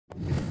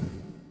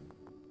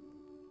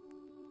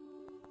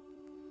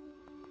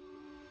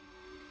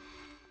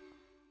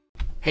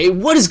Hey,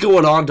 what is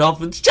going on,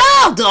 Dolphins?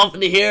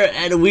 TheRealChildDolphin here,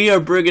 and we are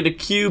bringing the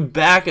cube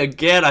back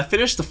again. I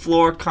finished the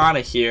floor kind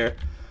of here.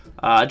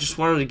 I just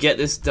wanted to get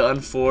this done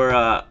for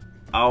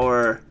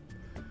our,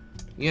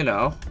 you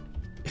know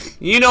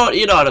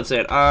what I'm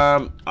saying.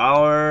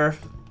 Our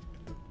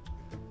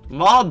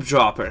mob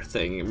dropper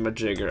thing,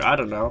 majigger. I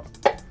don't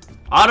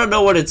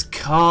know what it's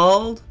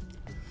called.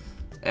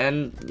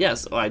 And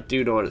yes, I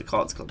do know what it's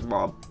called. It's called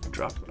mob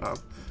dropper.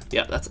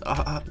 Yeah, that's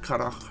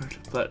kind of awkward.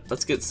 But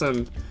let's get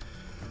some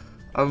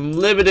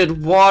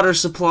unlimited water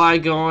supply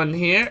going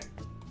here.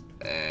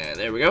 And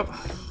there we go.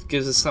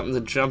 Gives us something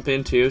to jump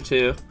into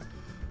too.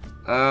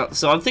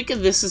 So I'm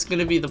thinking this is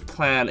gonna be the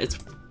plan. It's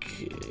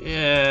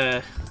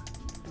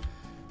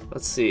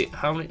let's see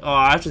how many. Oh,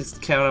 I have to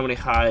count how many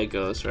high it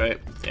goes, right?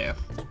 Damn.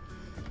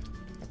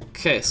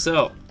 Okay,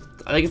 so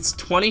I think it's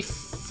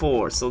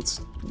 24. So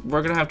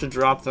we're gonna have to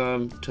drop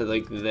them to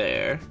like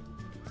there.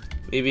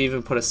 Maybe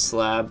even put a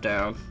slab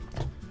down.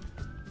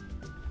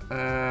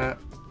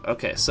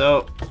 Okay,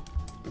 so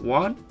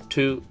 1,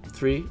 2,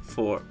 3,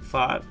 4,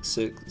 5,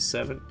 6,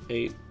 7,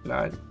 8,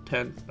 9,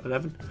 10,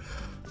 11,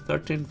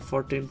 13,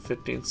 14,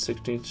 15,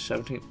 16,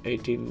 17,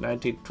 18,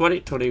 19, 20,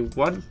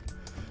 21,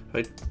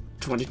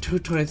 22,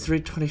 23,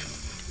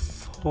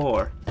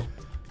 24.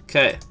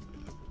 Okay.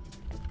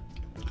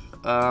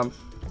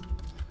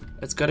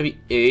 It's gotta be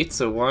 8,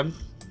 so 1,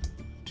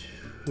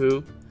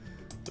 2,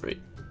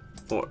 3,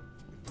 4,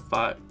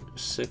 5,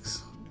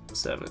 6,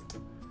 7,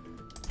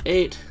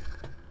 8.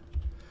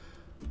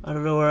 I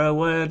don't know where I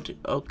went.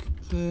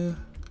 Okay.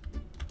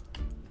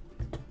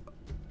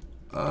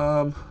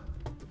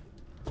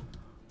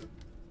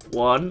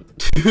 1,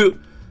 2,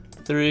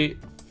 3,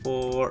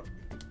 4,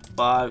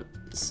 5,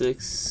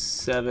 6,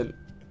 7,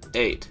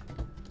 8.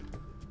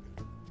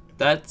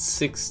 That's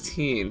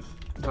 16.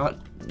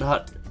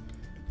 Not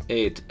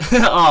 8.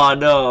 Oh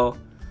no.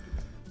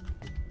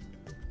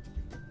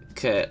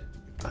 Okay.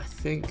 I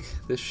think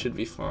this should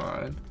be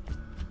fine.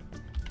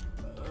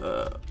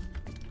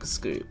 It's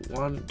gonna be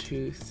 1,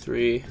 2,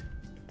 3.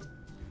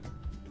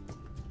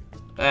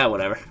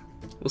 Whatever.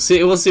 We'll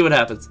see what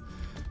happens.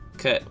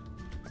 Okay.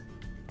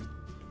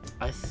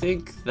 I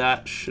think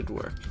that should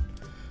work.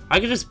 I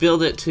can just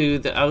build it to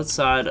the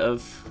outside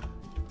of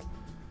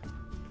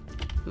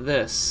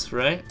this,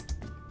 right?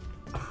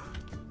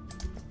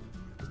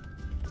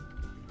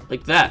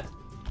 Like that.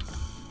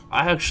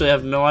 I actually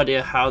have no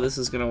idea how this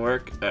is gonna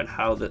work and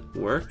how that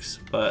works,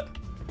 but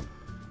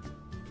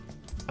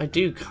I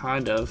do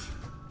kind of.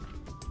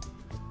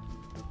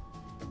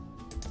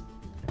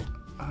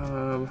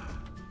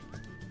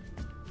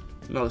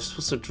 No, it's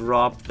supposed to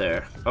drop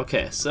there.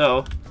 Okay,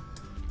 so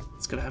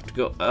it's gonna have to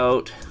go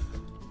out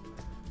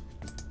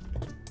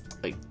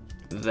like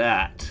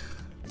that.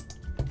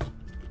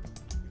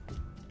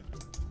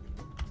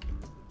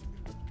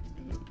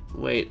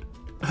 Wait,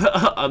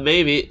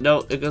 maybe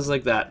no, it goes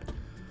like that.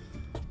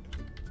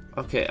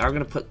 Okay, I'm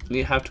gonna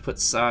have to put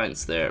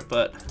signs there,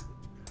 but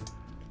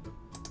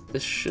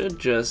this should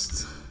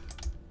just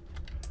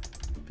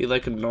be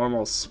like a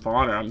normal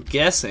spawner, I'm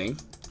guessing.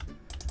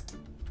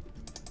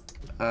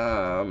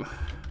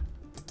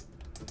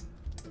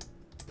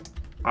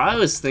 I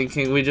was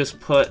thinking we just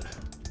put,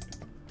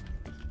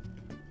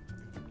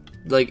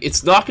 like,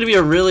 it's not gonna be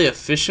a really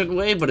efficient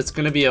way, but it's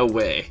gonna be a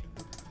way,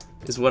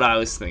 is what I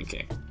was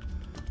thinking.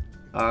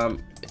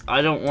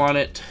 I don't want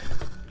it.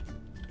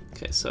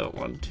 Okay, so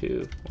 1,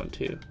 2, 1,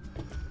 2.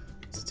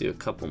 Let's do a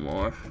couple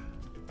more.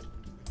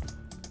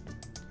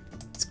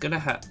 It's gonna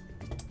have.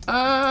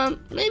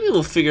 Maybe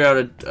we'll figure out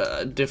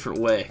a different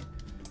way.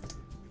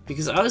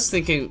 Because I was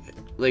thinking,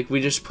 like,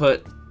 we just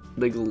put,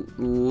 like,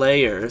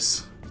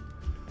 layers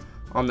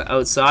on the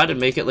outside and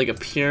make it like a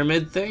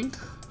pyramid thing.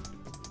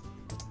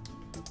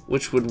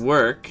 Which would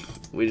work.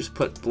 We just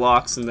put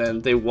blocks and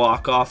then they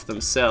walk off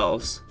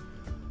themselves.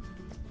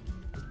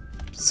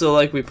 So,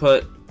 like, we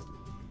put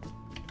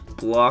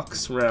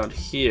blocks around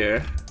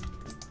here.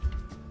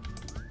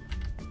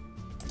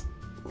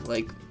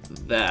 Like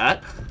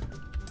that.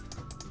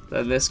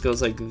 Then this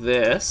goes like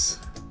this.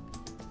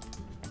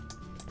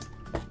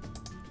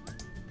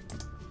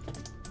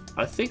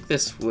 I think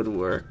this would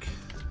work.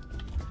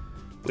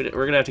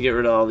 We're gonna have to get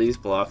rid of all these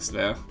blocks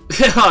now.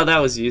 Oh, that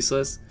was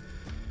useless.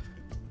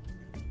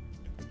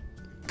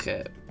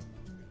 Okay.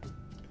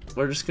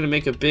 We're just gonna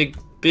make a big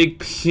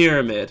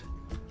pyramid.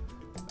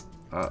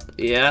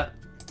 Yeah.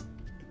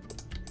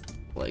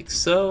 Like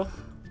so.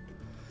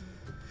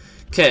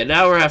 Okay,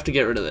 now we're gonna have to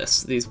get rid of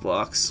these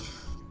blocks.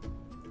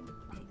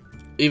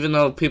 Even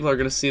though people are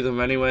gonna see them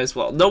anyways.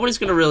 Well, nobody's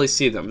gonna really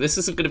see them. This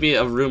isn't gonna be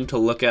a room to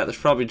look at. There's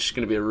probably just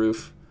gonna be a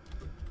roof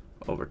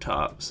over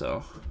top,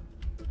 so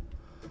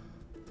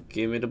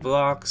give me the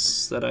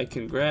blocks that I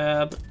can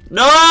grab.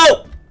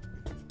 No!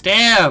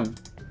 Damn!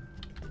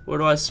 Where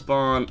do I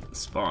spawn?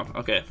 Spawn.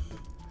 Okay.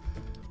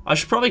 I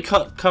should probably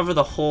cover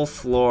the whole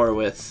floor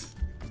with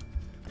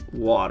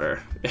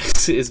water.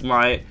 is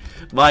my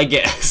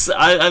guess.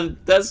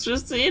 That's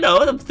just, you know,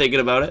 I'm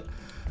thinking about it.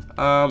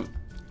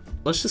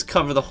 Let's just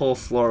cover the whole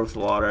floor with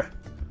water.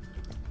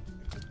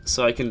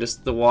 So I can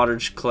just, the water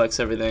just collects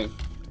everything.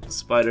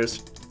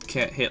 Spiders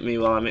can't hit me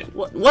while I'm in.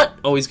 What?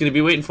 Oh, he's gonna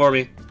be waiting for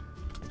me.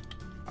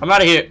 I'm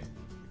out of here.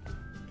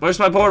 Where's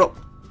my portal?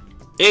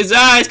 He's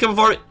coming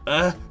for me.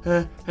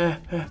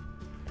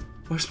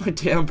 Where's my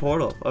damn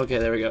portal? Okay,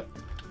 there we go.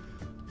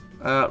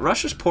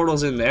 Rush's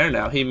portal's in there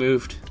now. He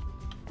moved.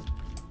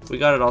 We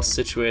got it all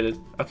situated.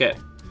 Okay.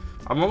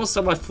 I'm almost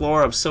on my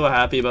floor. I'm so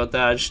happy about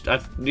that.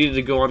 I've needed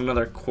to go on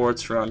another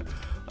quartz run.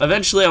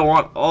 Eventually, I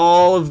want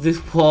all of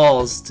the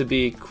walls to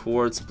be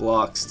quartz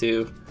blocks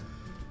too.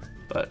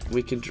 But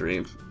we can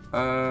dream.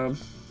 I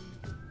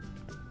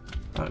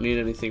don't need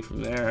anything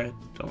from there, I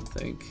don't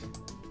think.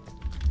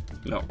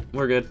 No,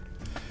 we're good.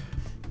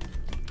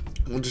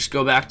 We'll just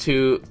go back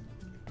to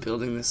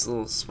building this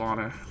little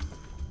spawner.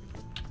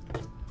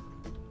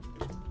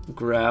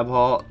 Grab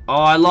haul. Oh,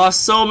 I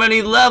lost so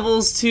many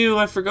levels too.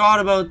 I forgot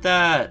about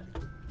that.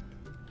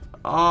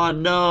 Oh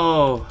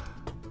no.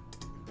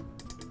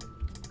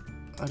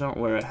 I don't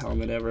wear a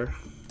helmet ever.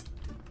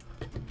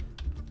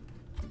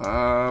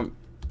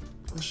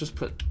 Let's just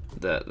put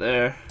that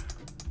there.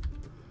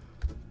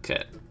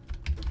 Okay.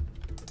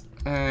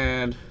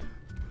 And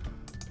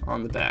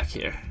on the back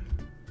here.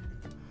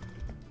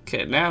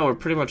 Okay, now we're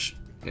pretty much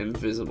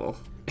invisible.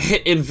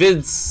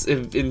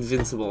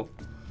 Invincible.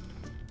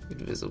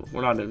 Invisible.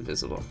 We're not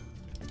invisible.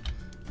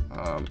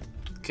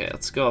 Okay,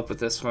 let's go up with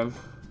this one.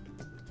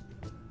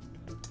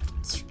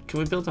 Can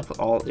we build up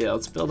all? Yeah,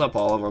 let's build up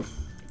all of them.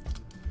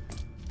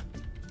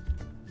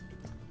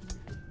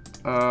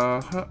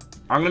 I'm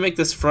gonna make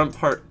this front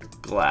part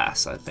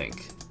glass, I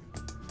think.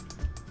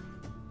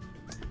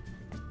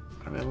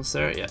 Are we almost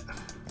there? Yeah.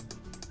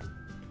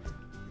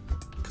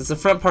 Because the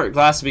front part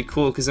glass would be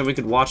cool, because then we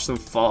could watch them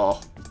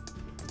fall.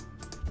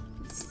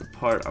 That's the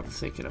part I'm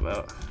thinking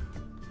about.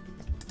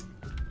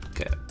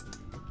 Okay.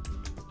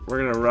 We're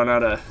gonna run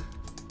out of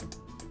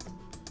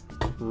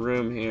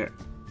room here.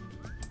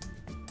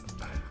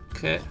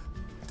 Okay.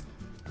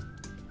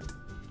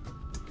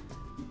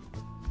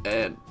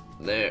 And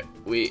there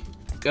we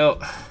go.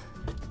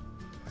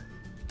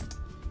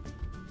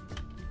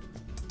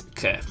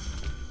 Okay.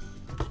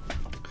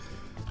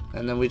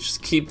 And then we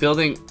just keep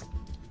building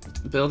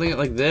it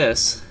like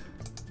this.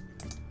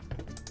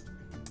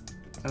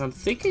 And I'm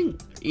thinking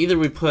either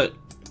we put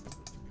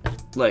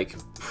like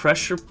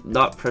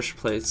not pressure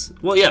plates.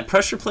 Well, yeah,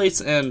 pressure plates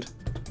and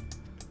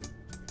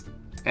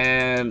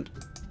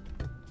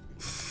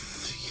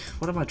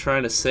what am I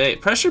trying to say?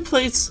 Pressure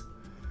plates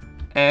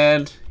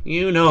and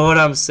you know what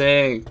I'm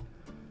saying.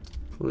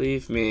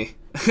 Believe me.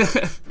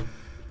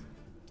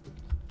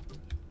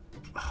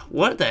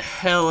 What the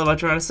hell am I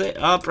trying to say?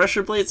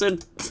 Pressure plates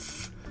and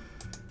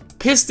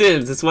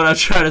pistons. That's what I'm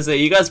trying to say.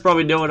 You guys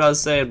probably know what I was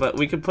saying, but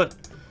we could put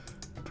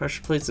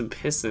pressure plates and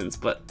pistons,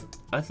 but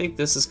I think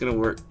this is gonna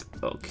work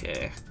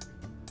okay.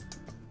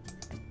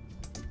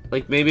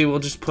 Like maybe we'll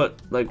just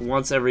put like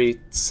once every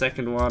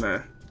second one,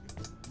 or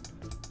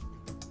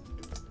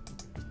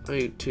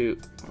two.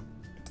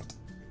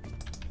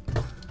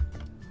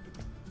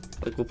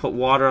 Like we'll put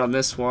water on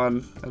this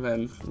one and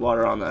then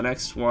water on the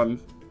next one.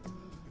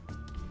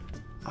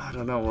 I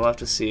don't know, we'll have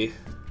to see.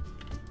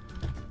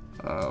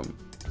 We'll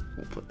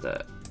put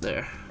that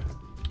there.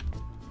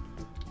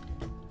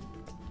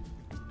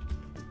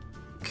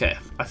 Okay,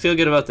 I feel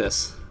good about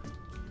this.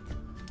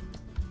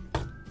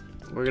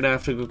 We're gonna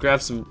have to go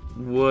grab some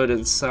wood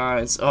and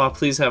signs. Oh,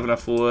 please have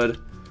enough wood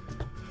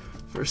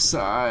for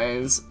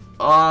signs.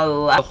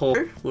 Oh, a hole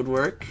would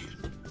work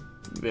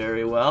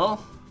very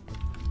well.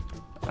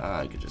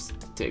 I could just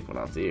take one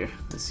off the ear.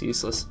 It's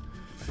useless.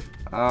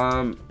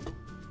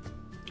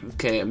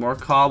 Okay, more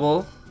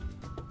cobble.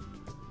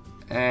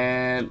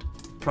 And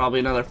probably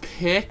another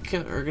pick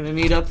we're gonna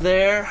need up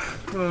there.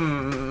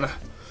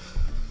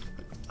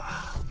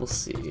 We'll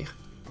see.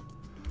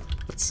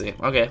 Let's see.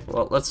 Okay,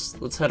 well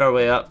let's head our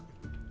way up.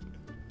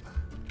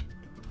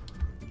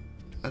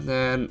 And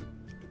then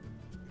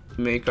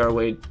make our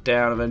way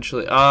down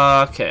eventually.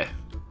 Okay.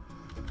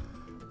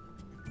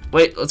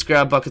 Wait, let's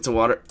grab buckets of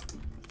water.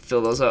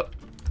 Fill those up.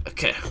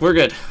 Okay, we're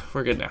good.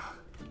 We're good now.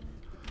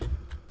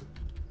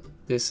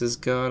 This is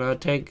gonna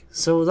take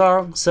so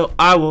long, so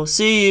I will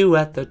see you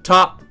at the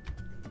top.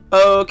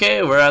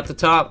 Okay, we're at the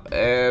top,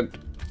 and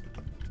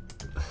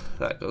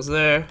that goes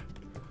there.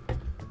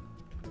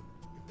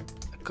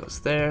 That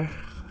goes there.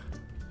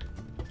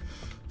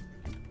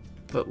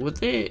 But would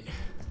they...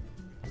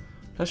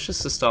 That's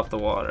just to stop the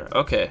water.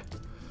 Okay.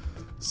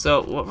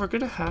 So what we're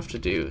gonna have to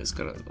do is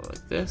gonna go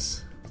like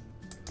this.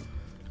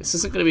 This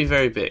isn't gonna be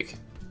very big.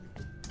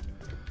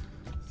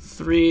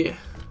 3...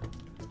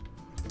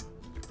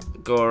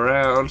 Go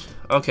around.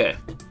 Okay.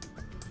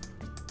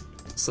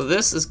 So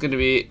this is going to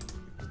be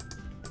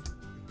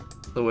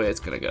the way it's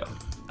going to go.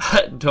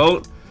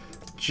 Don't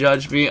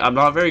judge me. I'm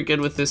not very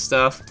good with this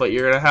stuff, but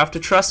you're going to have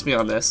to trust me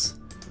on this.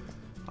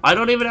 I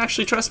don't even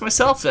actually trust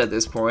myself at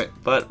this point,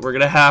 but we're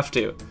going to have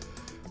to.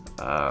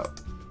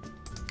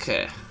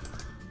 Okay.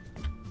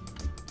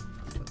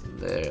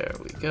 There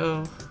we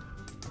go.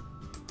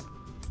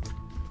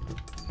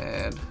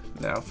 And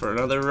now for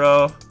another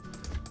row.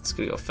 It's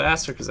going to go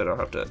faster because I don't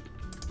have to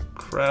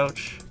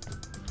crouch.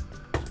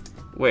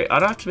 Wait, I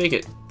don't have to make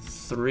it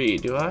 3,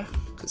 do I?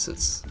 Because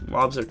it's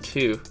mobs are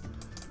 2.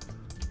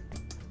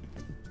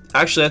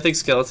 Actually, I think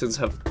skeletons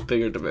have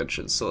bigger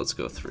dimensions, so let's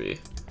go 3.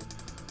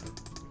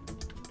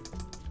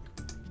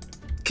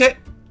 Okay,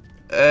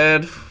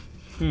 and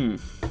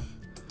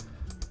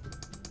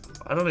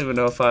I don't even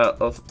know if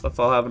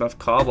I'll have enough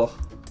cobble.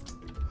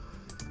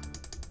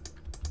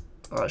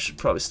 Oh, I should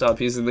probably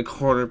stop using the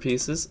corner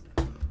pieces.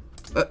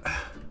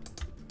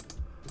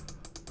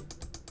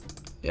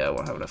 Yeah, I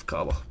won't have enough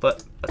cobble,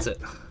 but that's it.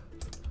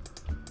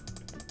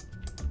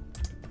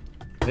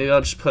 Maybe I'll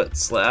just put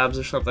slabs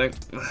or something.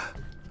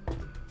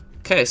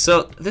 Okay,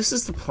 so this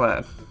is the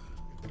plan.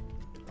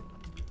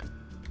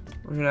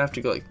 We're gonna have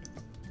to go like,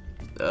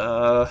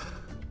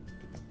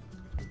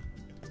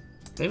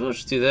 maybe we'll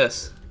just do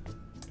this.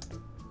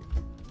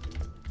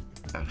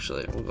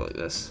 Actually, we'll go like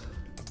this.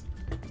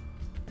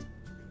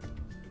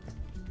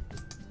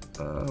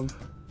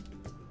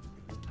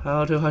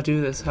 How do I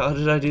do this? How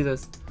did I do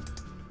this?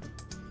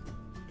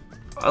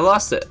 I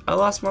lost it. I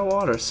lost my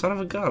water. Son of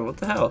a gun. What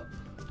the hell?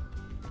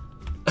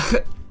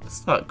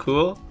 That's not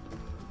cool.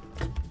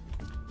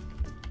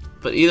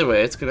 But either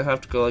way, it's gonna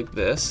have to go like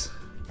this.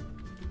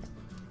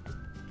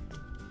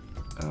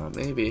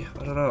 Maybe.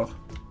 I don't know.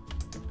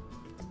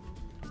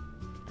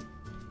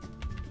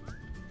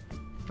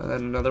 And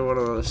then another one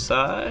on the other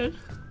side.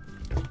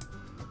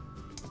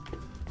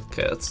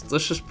 Okay,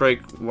 let's just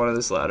break one of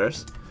these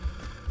ladders.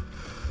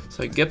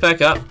 So I can get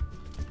back up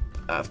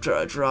after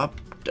I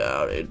drop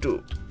down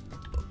into...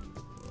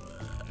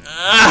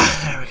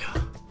 there we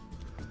go.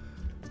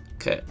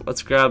 Okay,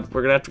 let's grab...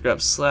 We're gonna have to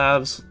grab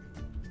slabs,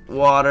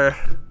 water.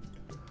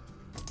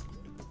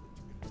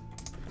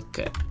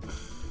 Okay.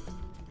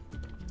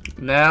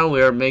 Now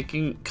we are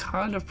making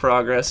kind of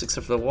progress,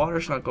 except for the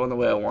water's not going the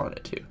way I want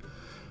it to.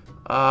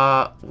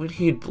 We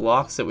need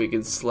blocks that we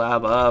can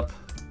slab up.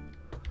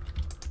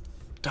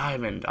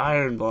 Diamond,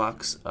 iron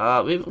blocks.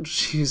 Maybe we'll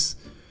just use...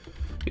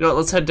 You know what,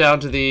 let's head down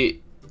to the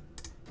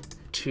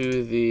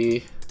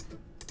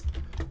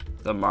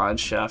mine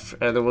shaft,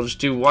 and then we'll just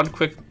do one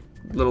quick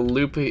little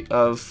loop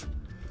of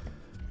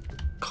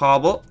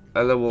cobble,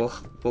 and then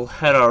we'll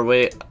head our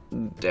way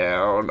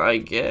down, I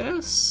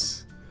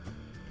guess.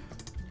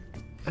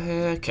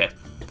 Okay.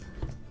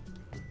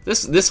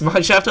 This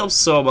mine shaft helps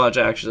so much,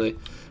 actually.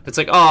 It's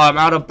like, oh, I'm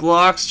out of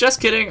blocks.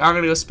 Just kidding. I'm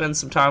gonna go spend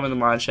some time in the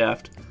mine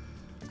shaft,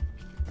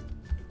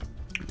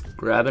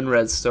 grabbing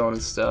redstone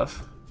and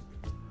stuff.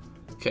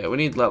 Okay, we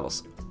need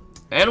levels.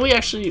 And we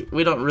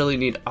don't really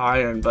need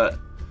iron, but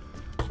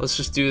let's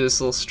just do this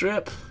little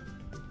strip.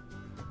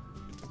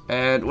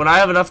 And when I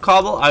have enough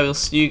cobble, I will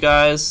see you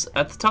guys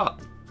at the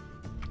top.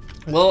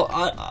 Well,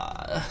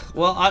 I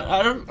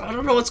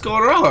don't know what's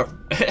going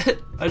on.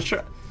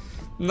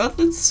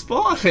 Nothing's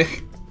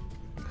spawning.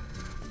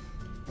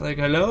 Like,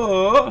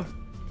 hello?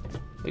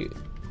 Like,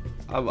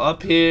 I'm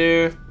up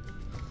here.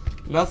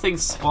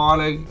 Nothing's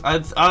spawning. I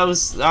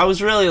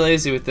was really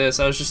lazy with this.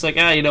 I was just like,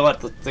 you know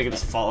what? They can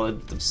just fall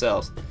in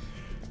themselves.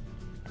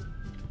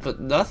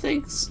 But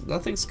nothing's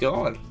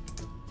going.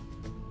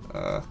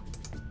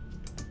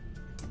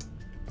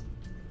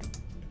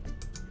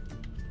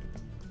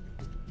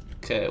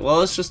 Okay, well,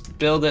 let's just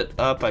build it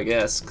up, I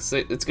guess, because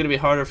it's gonna be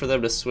harder for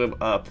them to swim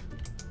up.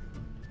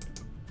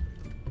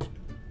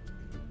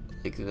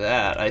 Like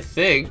that, I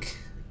think.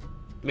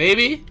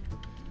 Maybe?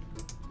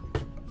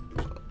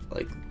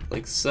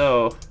 Like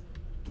so.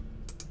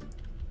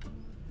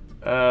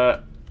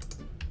 Let's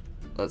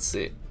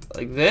see.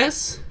 Like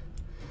this?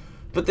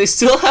 But they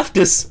still have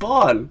to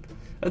spawn.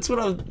 That's what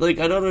I'm like,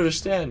 I don't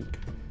understand.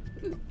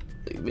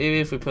 Like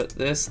maybe if we put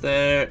this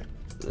there,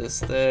 this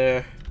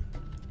there.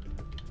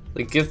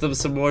 Like give them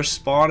some more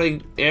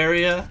spawning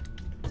area.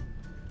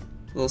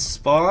 They'll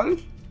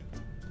spawn.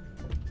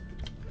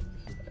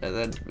 And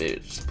then maybe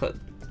just put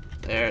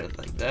there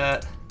like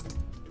that.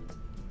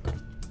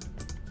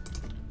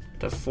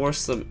 To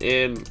force them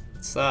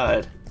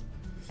inside.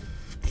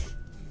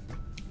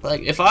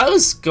 Like if I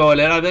was going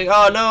in, I'd be like,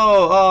 oh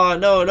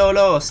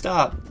no,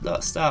 stop, no,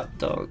 stop,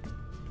 don't.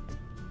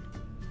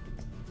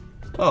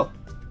 Oh.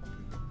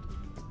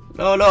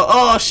 No,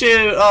 oh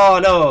shoot, oh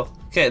no.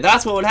 Okay,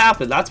 that's what would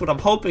happen. That's what I'm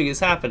hoping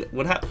is happening.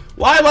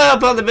 Why am I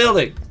up on the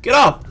building? Get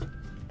off.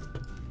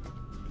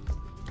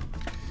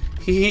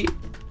 Hee.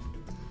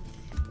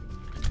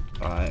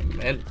 I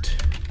meant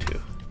to.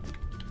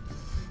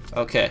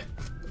 Okay.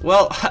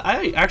 Well,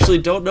 I actually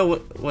don't know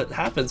what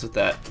happens with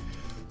that,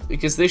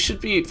 because they should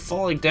be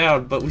falling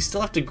down, but we still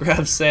have to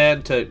grab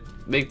sand to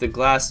make the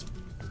glass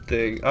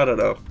thing. I don't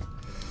know.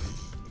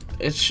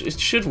 It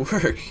should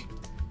work,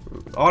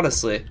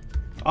 honestly.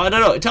 I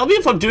don't know. Tell me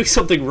if I'm doing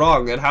something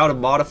wrong and how to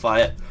modify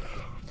it,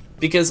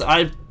 because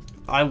I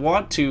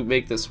want to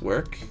make this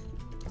work,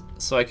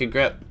 so I can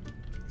grab.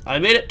 I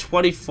made it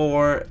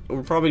 24.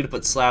 We're probably gonna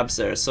put slabs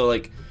there, so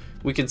like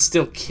we can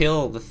still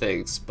kill the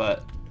things,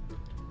 but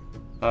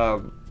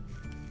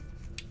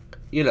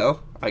you know,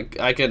 I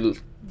can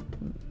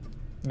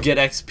get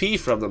XP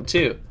from them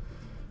too.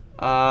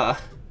 Let's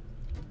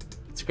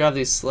grab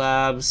these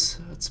slabs.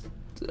 That's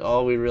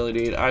all we really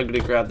need. I'm gonna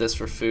grab this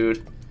for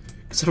food,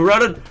 So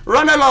running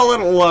a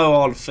little low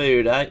on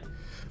food, eh?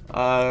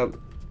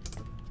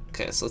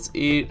 Okay, so let's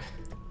eat.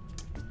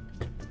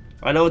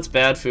 I know it's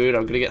bad food.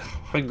 I'm gonna get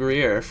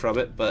hungrier from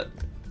it, but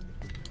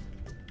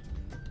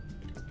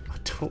I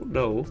don't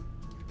know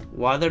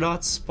why they're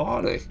not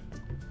spawning.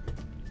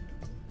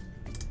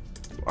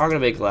 I'm gonna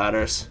make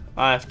ladders.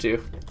 I have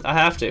to.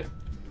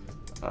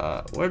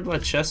 Where'd my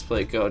chest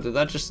plate go? Did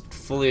that just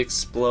fully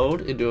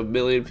explode into a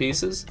million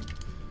pieces?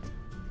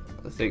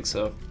 I think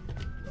so.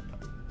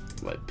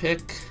 My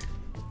pick.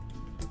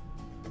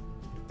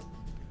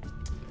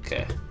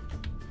 Okay.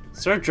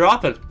 Start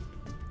dropping,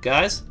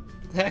 guys.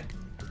 What the heck.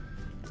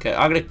 Okay,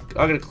 I'm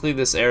gonna clean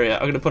this area.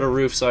 I'm gonna put a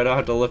roof so I don't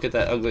have to look at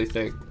that ugly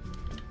thing.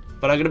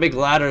 But I'm gonna make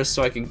ladders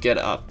so I can get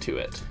up to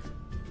it.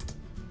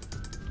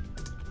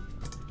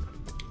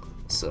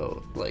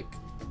 So, like,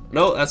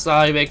 no, that's not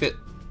how you make it.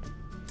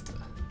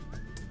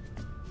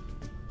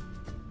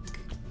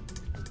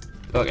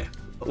 Okay.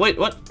 Wait,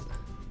 what?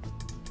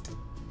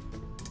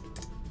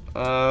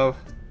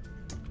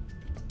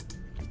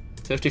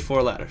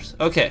 54 ladders.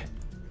 Okay.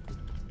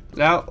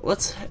 Now,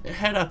 let's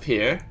head up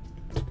here.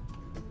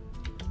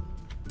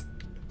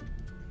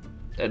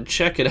 And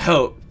check it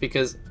out,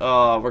 because,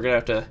 oh, we're gonna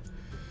have to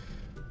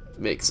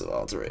make some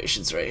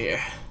alterations right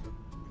here.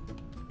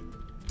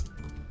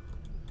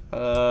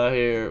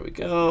 Here we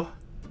go.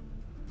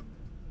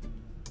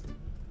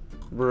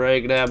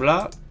 Break that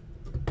block.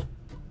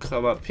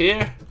 Come up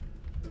here.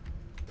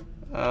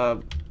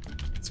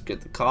 Let's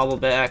get the cobble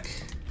back.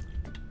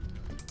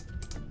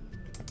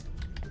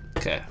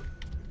 Okay.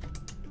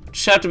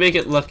 Just have to make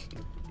it look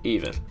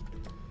even.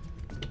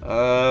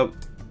 Okay,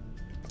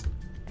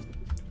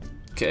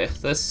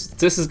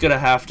 this is gonna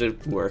have to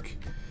work.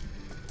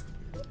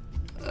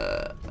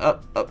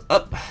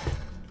 Up.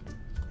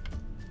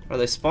 Are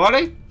they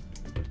spawning?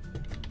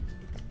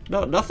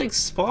 No, nothing's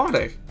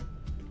spawning.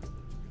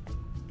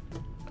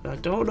 I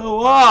don't know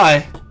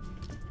why.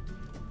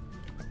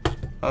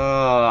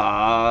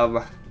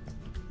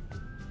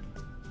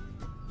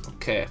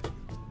 Okay.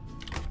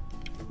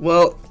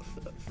 Well,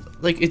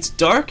 like, it's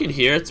dark in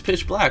here. It's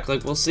pitch black.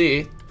 Like, we'll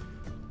see.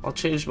 I'll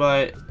change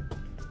my...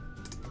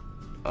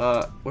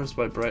 where's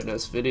my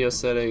brightness? Video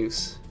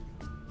settings.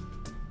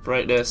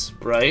 Brightness,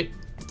 bright.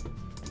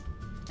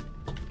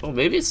 Oh,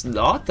 maybe it's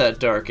not that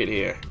dark in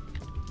here.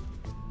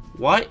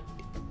 Why?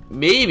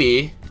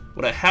 Maybe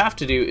what I have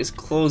to do is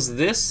close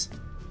this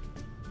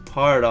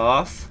part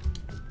off.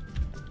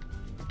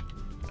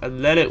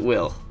 And then it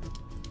will.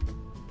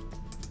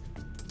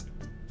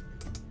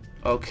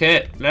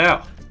 Okay,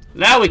 now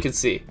we can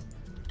see.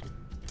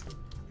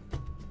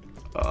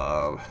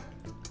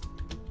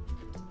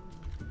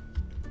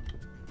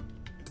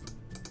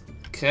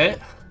 Okay.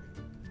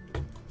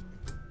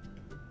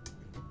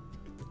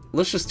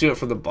 Let's just do it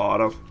from the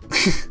bottom.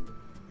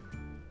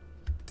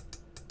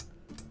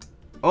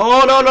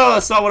 Oh, no,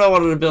 that's not what I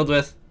wanted to build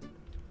with.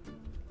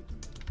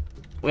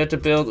 We have to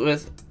build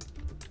with...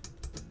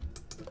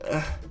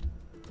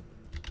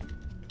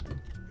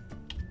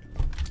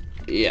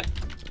 yeah.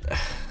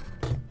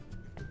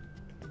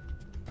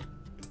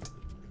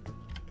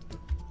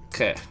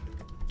 Okay.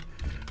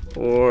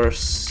 Or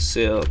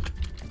silk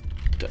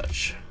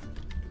Dutch.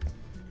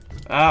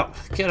 Ah,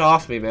 get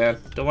off me, man.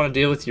 Don't want to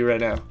deal with you right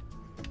now.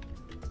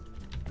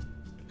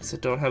 Because I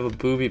don't have a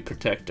booby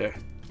protector.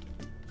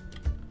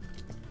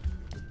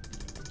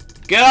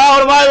 Get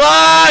out of my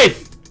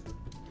life!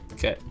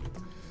 Okay.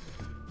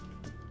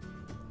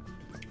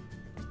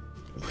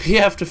 We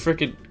have to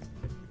frickin'...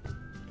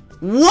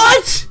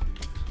 What?!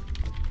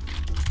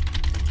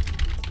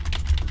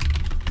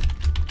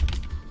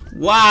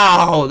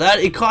 Wow,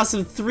 it cost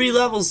him 3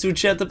 levels to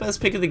enchant the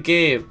best pick of the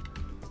game.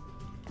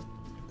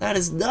 That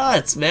is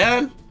nuts,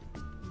 man.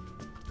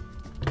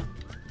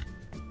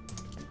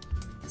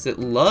 'Cause it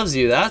loves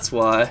you, that's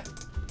why.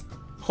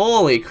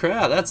 Holy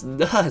crap, that's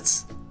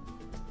nuts.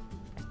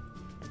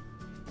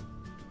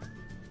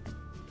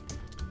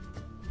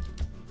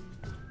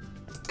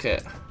 Okay.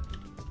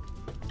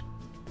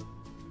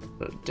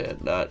 10,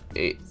 not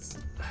 8.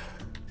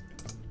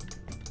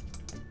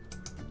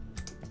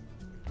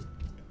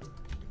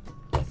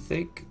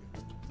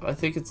 I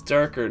think it's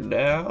darker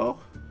now.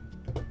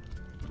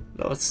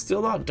 No, it's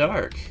still not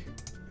dark.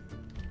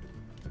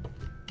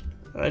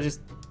 I just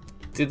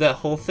did that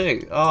whole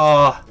thing.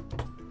 Oh,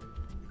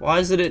 why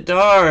isn't it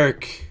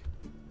dark?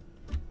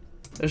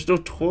 There's no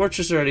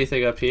torches or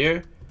anything up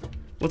here.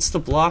 What's the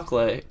block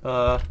light?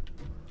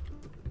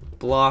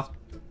 Block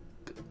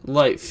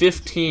light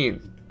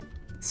 15.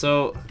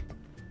 So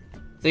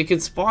they can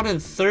spawn in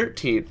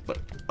 13, but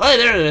oh,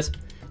 there it is.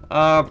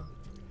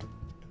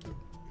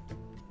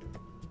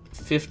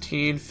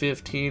 15.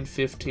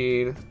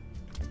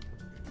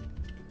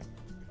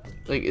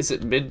 Like, is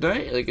it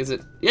midnight? Like, is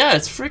it? Yeah,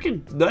 it's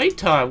freaking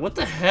nighttime. What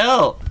the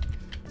hell?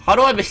 How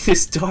do I make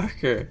this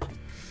darker?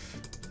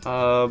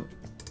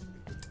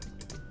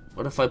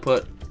 What if I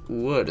put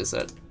wood? Is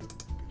that?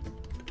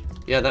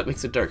 Yeah, that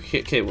makes it dark.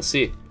 Okay, we'll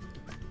see.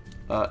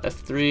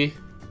 F3.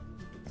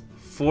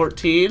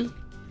 14.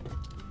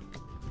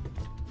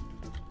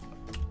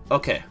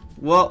 Okay,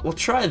 Well, we'll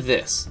try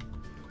this.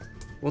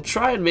 We'll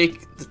try and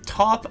make the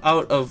top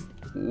out of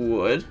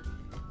wood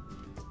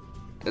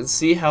and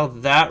see how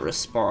that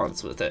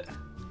responds with it.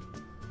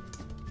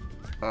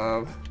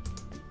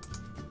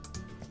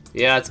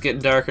 Yeah, it's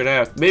getting darker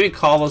now. Maybe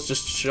cobbles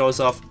just shows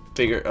off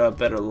better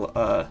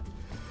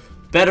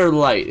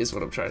light is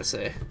what I'm trying to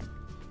say.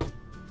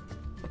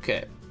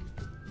 Okay.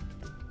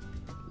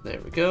 There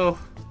we go.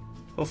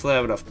 Hopefully I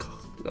have enough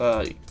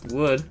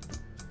wood.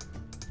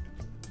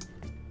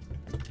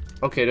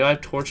 Okay, do I have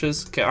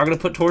torches? Okay, I'm gonna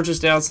put torches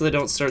down so they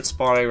don't start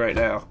spawning right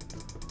now.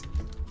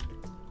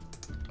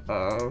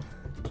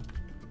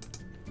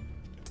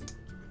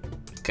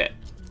 Okay.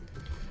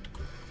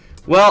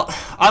 Well,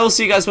 I will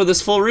see you guys when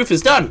this full roof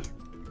is done.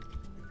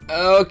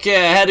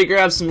 Okay, I had to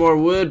grab some more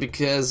wood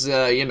because,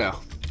 you know,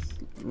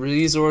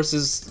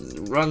 resources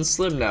run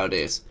slim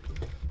nowadays.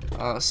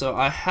 So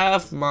I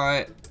have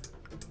my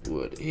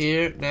wood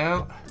here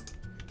now.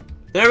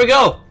 There we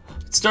go!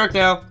 It's dark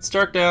now. It's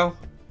dark now.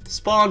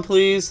 Spawn,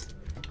 please.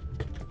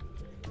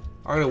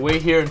 I'm gonna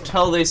wait here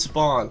until they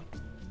spawn.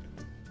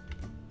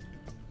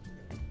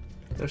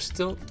 They're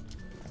still...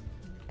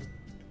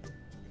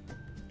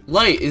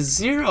 Light is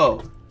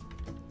 0.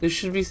 There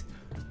should be...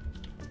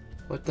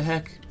 What the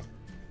heck?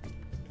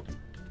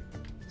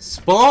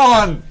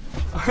 Spawn!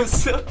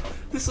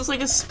 This is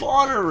like a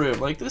spawner room.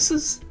 Like, this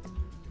is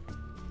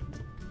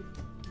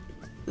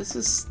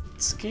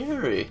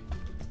scary.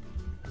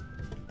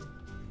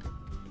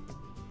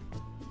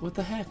 What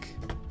the heck?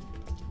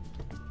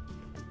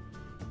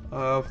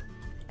 What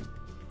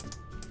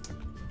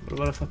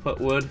about if I put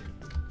wood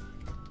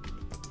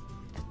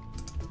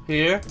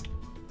here?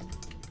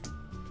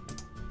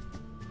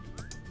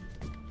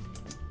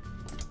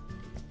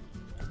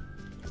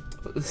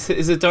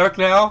 Is it dark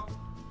now?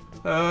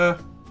 Now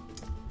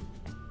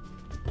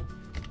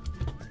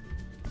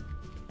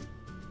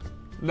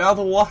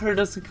the water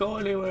doesn't go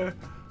anywhere.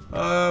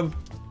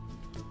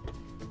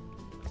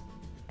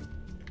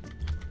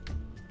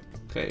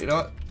 Okay, you know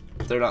what?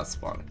 They're not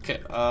spawning. Okay,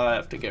 I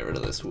have to get rid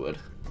of this wood.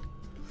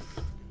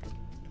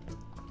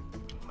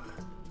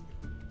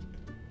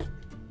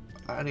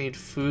 I need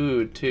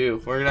food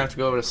too. We're gonna have to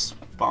go over to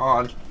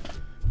spawn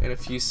in a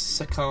few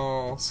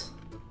seconds.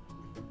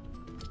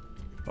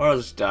 Or I'll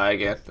just die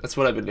again. That's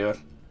what I've been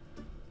doing.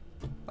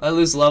 I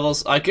lose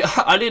levels. I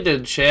need to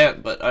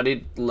enchant, but I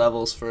need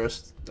levels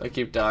first. I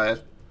keep dying.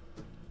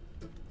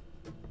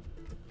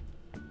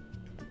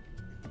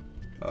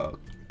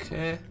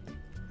 Okay.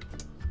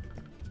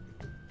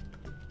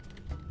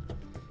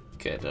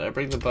 Okay, did I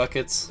bring the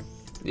buckets?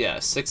 Yeah,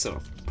 6 of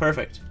them.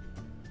 Perfect.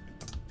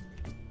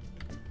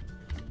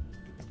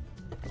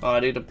 Oh, I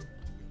need to...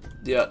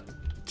 Yeah,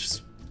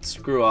 just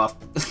screw off.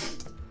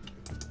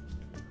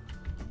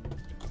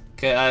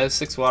 Okay, I have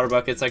 6 water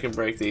buckets. I can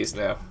break these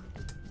now.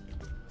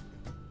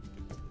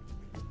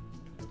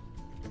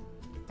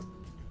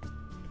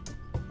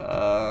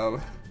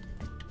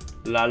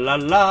 La la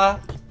la.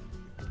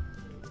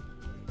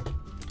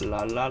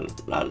 La la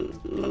la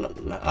la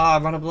la. Ah,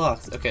 I'm out of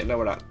blocks. Okay, no,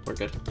 we're not. We're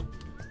good.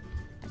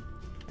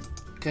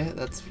 Okay,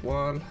 that's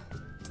 1.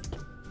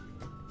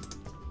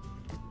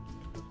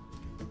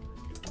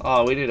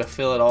 Oh, we need to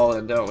fill it all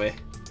in, don't we?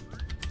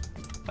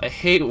 I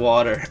hate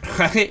water.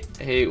 I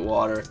hate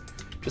water.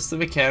 Just the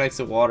mechanics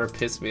of water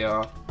piss me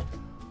off.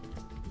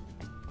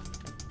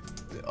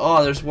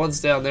 Oh, there's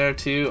ones down there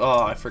too.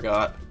 Oh, I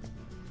forgot.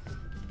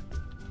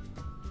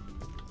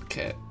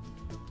 Okay.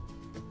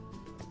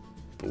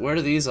 But where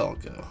do these all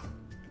go?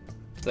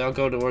 They all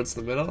go towards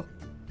the middle?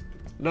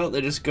 No,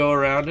 they just go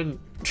around in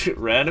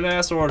random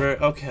ass order.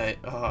 Okay.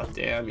 Oh,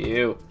 damn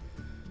you.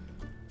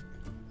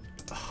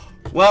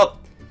 Well,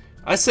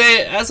 I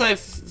say as I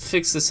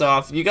fix this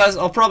off, you guys,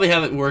 I'll probably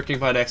have it working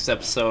by next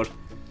episode.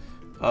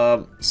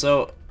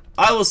 So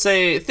I will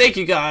say thank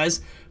you guys.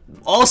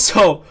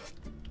 Also,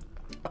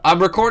 I'm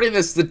recording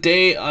this the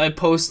day I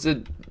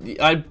posted.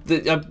 I'm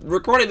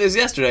recording this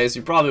yesterday, as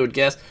you probably would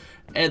guess,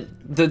 and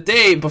the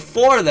day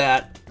before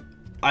that,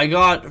 I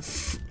got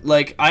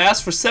I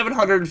asked for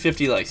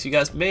 750 likes. You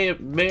guys may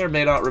or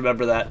may not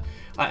remember that.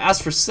 I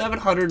asked for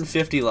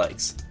 750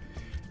 likes,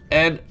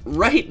 and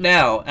right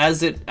now,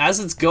 as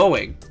it's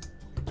going,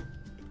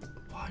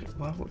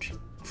 why won't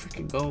you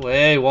freaking go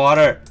away,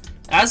 water?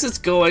 As it's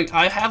going,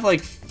 I have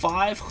like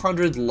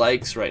 500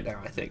 likes right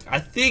now. I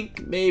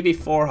think maybe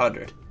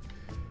 400.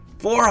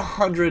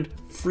 400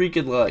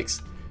 freaking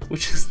likes,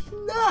 which is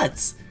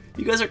nuts.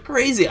 You guys are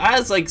crazy. I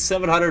was like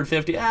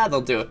 750. They'll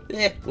do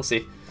it. We'll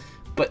see.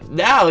 But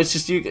now it's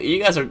just you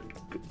guys are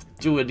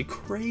doing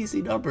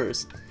crazy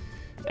numbers,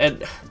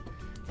 and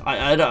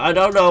I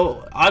don't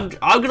know. I'm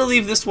gonna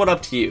leave this one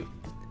up to you.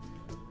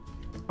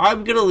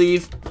 I'm gonna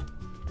leave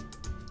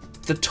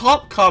the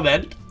top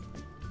comment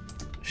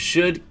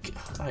should.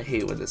 I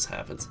hate when this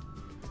happens.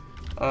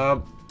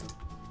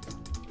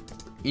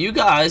 You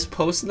guys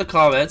post in the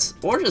comments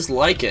or just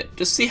like it.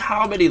 Just see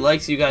how many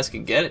likes you guys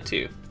can get it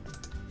to.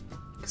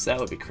 Because that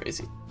would be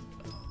crazy.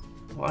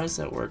 Why does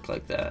that work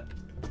like that?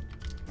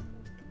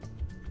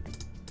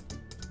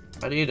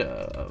 I need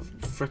a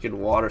freaking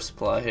water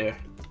supply here.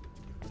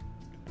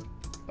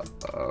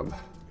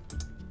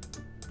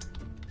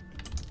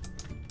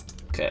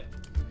 Okay.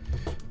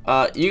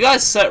 You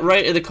guys set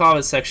right in the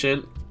comment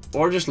section,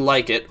 or just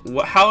like it,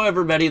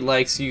 however many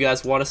likes you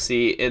guys want to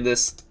see in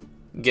this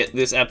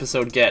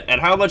episode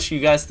and how much you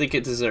guys think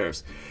it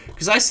deserves.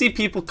 Because I see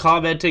people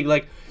commenting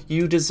like,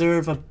 you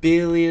deserve 1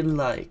 billion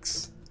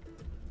likes.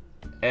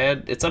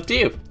 And it's up to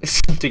you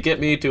to get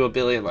me to 1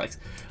 billion likes.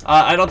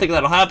 I don't think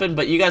that'll happen,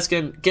 but you guys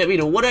can get me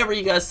to whatever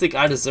you guys think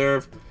I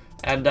deserve.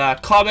 And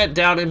comment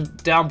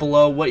down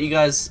below what you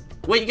guys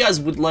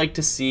would like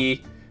to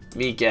see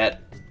me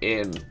get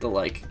in the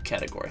like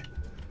category.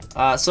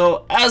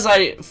 So as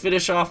I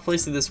finish off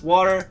placing this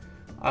water,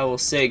 I will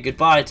say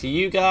goodbye to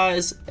you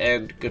guys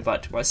and goodbye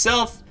to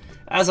myself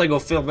as I go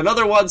film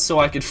another one, so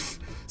I can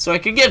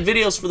get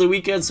videos for the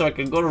weekend, so I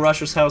can go to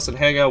Rusher's house and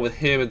hang out with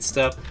him and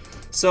stuff.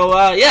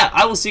 So yeah,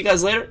 I will see you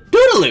guys later.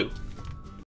 Doodaloo!